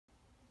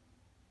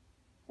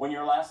When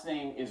your last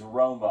name is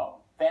Romo,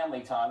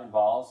 family time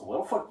involves a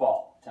little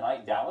football.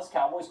 Tonight, Dallas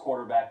Cowboys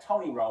quarterback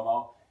Tony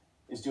Romo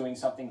is doing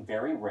something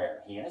very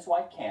rare. He and his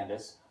wife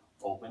Candace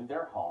opened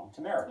their home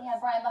to Meredith. Yeah,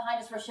 Brian,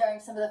 behind us, we're sharing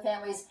some of the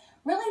family's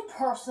really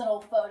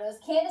personal photos.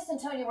 Candace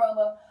and Tony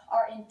Romo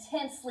are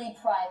intensely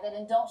private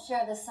and don't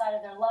share this side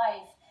of their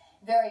life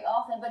very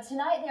often. But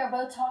tonight, they are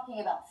both talking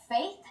about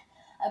faith,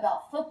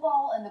 about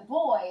football, and the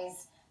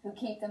boys who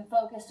keep them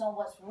focused on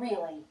what's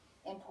really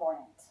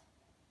important.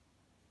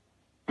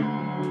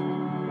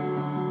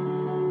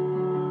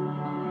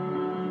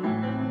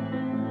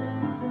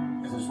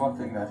 If there's one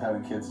thing that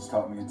having kids has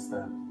taught me, it's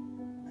that,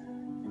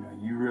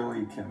 you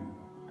really can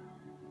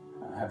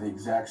have the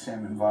exact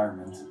same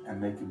environment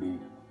and they can be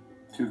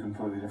two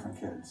completely different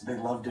kids. They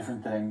love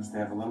different things. They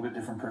have a little bit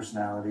different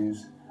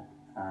personalities.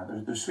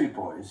 They're sweet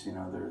boys,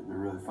 they're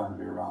really fun to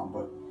be around,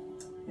 but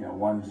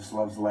one just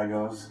loves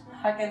Legos.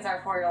 Huggins,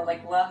 our 4-year-old,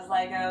 loves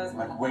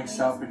Legos. Wakes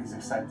up and he's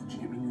excited. Did you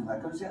get me new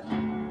Legos yet?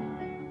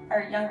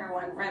 Our younger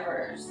one,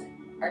 Rivers,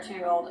 our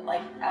 2-year-old,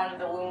 out of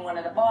the womb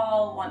wanted a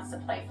ball, wants to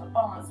play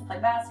football, wants to play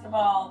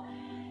basketball,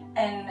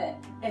 and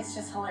it's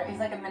just hilarious. He's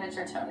like a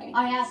miniature Tony.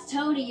 I asked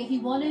Tony if he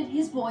wanted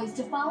his boys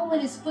to follow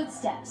in his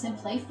footsteps and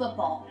play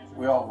football.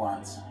 We all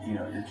want,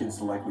 your kids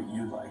to like what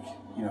you like.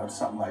 It's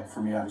something like,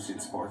 for me, obviously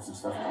it's sports and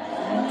stuff.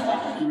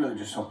 You really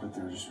just hope that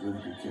they're just really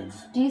good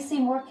kids. Do you see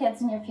more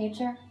kids in your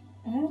future?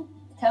 Mm-hmm.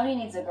 Tony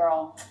needs a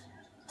girl.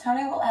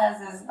 Tony has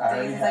his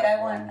days. He's like, I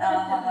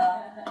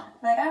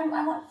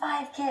want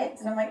 5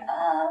 kids, and I'm like,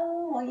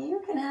 oh, well,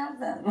 you can have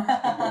them.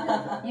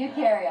 You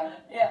carry them.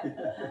 Yeah.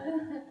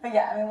 But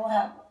yeah, we'll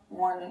have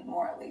one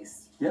more at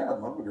least. Yeah,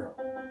 I'd love a girl.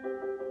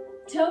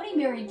 Tony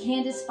married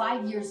Candace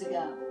 5 years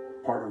ago.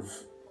 Part of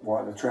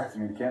what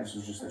attracted me to Candace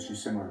was just that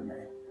she's similar to me,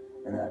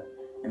 and that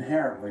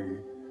inherently,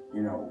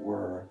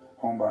 we're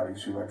homebodies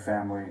who like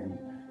family, and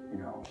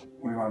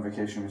when we go on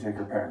vacation, we take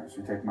her parents,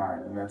 we take mine,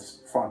 and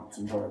that's fun, it's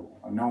enjoyable.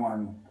 No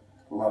one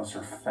loves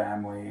her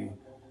family,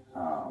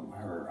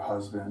 her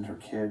husband, her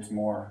kids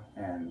more,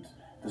 and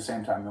at the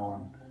same time, no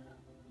one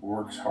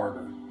works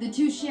harder. The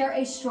two share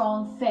a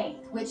strong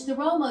faith, which the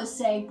Romos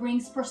say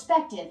brings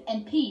perspective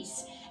and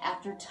peace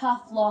after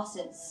tough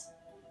losses.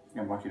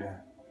 I'm lucky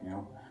to,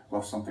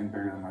 love something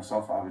bigger than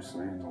myself,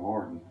 obviously, in the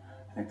Lord, and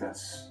I think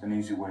that's an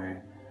easy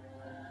way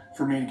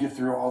for me to get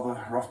through all the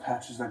rough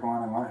patches that go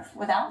on in life.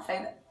 Without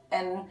faith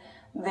and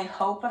the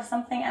hope of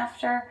something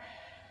after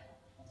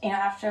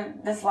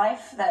this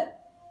life,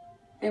 that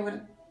it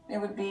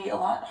would be a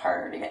lot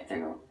harder to get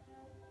through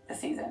the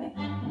season.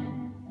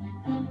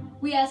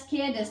 We asked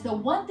Candace the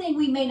one thing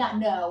we may not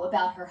know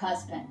about her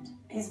husband.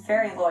 He's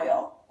very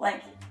loyal.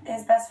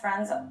 His best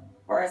friends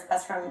were his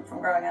best friend from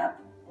growing up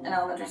in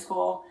elementary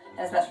school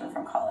and his best friend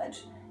from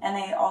college. And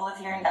they all live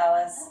here in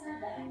Dallas,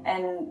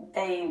 and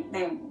they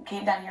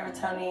came down here with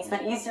Tony,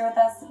 spent Easter with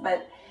us,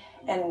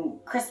 and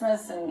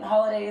Christmas and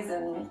holidays,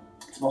 and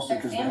it's mostly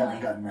because they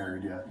haven't gotten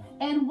married yet.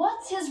 And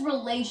what's his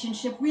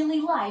relationship really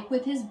like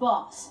with his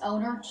boss,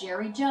 owner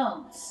Jerry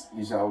Jones?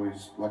 He's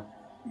always,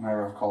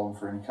 whenever I've called him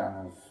for any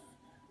kind of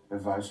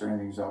advice or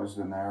anything, he's always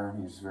been there.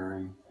 He's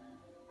very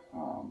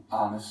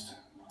honest.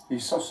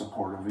 He's so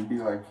supportive. He'd be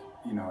like,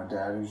 a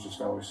dad who's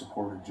just always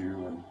supported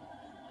you and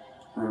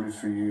rooted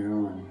for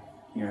you, and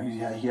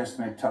he has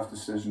to make tough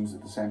decisions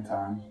at the same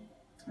time,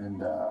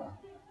 and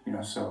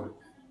so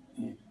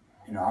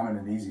I'm in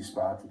an easy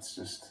spot. It's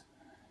just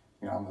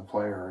I'm the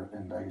player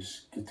and I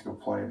just get to go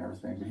play and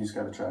everything, but he's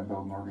got to try and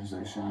build an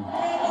organization.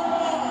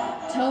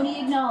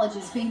 Tony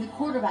acknowledges being the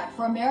quarterback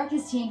for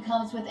America's team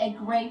comes with a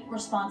great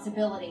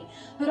responsibility,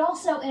 but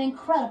also an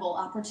incredible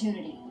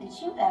opportunity. Did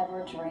you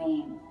ever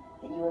dream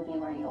that you would be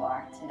where you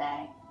are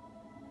today?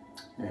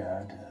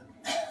 Yeah, I did.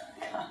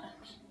 Gosh.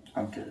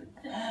 I'm kidding.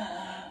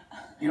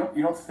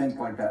 You don't think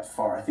like that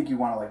far. I think you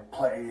want to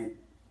play,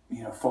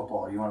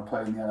 football. You want to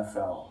play in the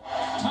NFL.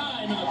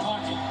 Time in the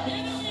pocket.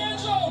 Into the end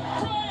zone.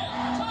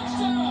 Bryant.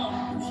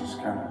 Touchdown. It was just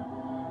kind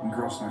of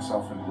engross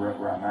myself in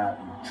where I'm at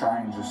and try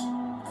and just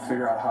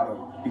figure out how to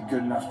be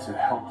good enough to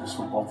help this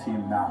football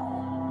team now.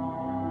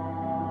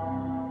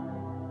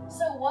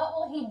 So what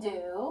will he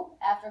do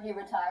after he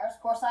retires?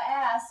 Of course, I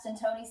asked, and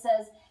Tony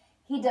says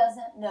he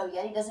doesn't know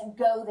yet. He doesn't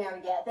go there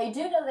yet. They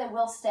do know they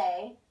will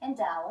stay in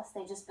Dallas.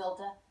 They just built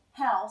a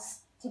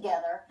house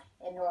together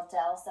in North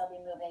Dallas. They'll be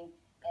moving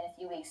in a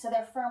few weeks. So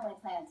they're firmly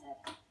planted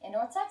in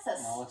North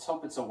Texas. Well, let's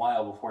hope it's a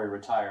while before he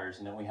retires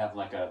and then we have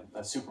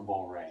a Super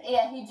Bowl ring.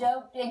 Yeah, he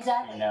joked,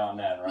 exactly. Every now and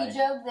then, right? He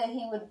joked that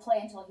he would play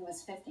until he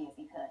was 50 if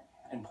he could.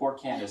 And poor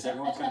Candace,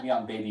 everyone's going to be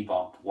on baby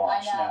bump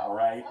watch now,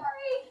 right?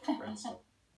 Sorry.